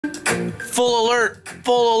Full alert,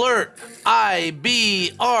 full alert.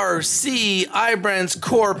 IBRC Ibrance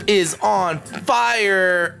Corp is on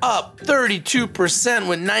fire, up 32%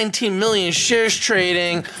 with 19 million shares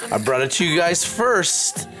trading. I brought it to you guys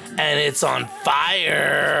first, and it's on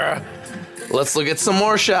fire. Let's look at some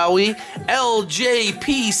more, shall we?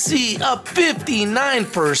 LJPC up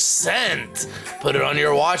 59%. Put it on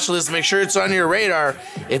your watch list. Make sure it's on your radar.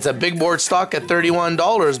 It's a big board stock at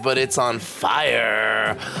 $31, but it's on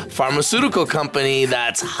fire. Pharmaceutical company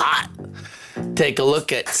that's hot. Take a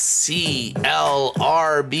look at CLRB,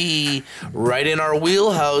 right in our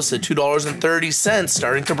wheelhouse at $2.30,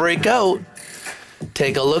 starting to break out.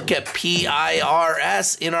 Take a look at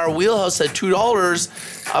PIRS in our wheelhouse at $2,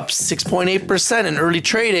 up 6.8% in early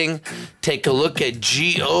trading. Take a look at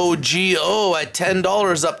GOGO at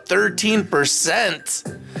 $10, up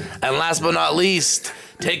 13%. And last but not least,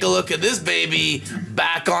 take a look at this baby,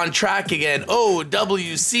 back on track again.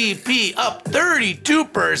 OWCP up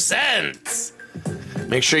 32%.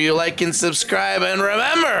 Make sure you like and subscribe, and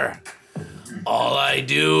remember, all I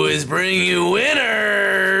do is bring you winners.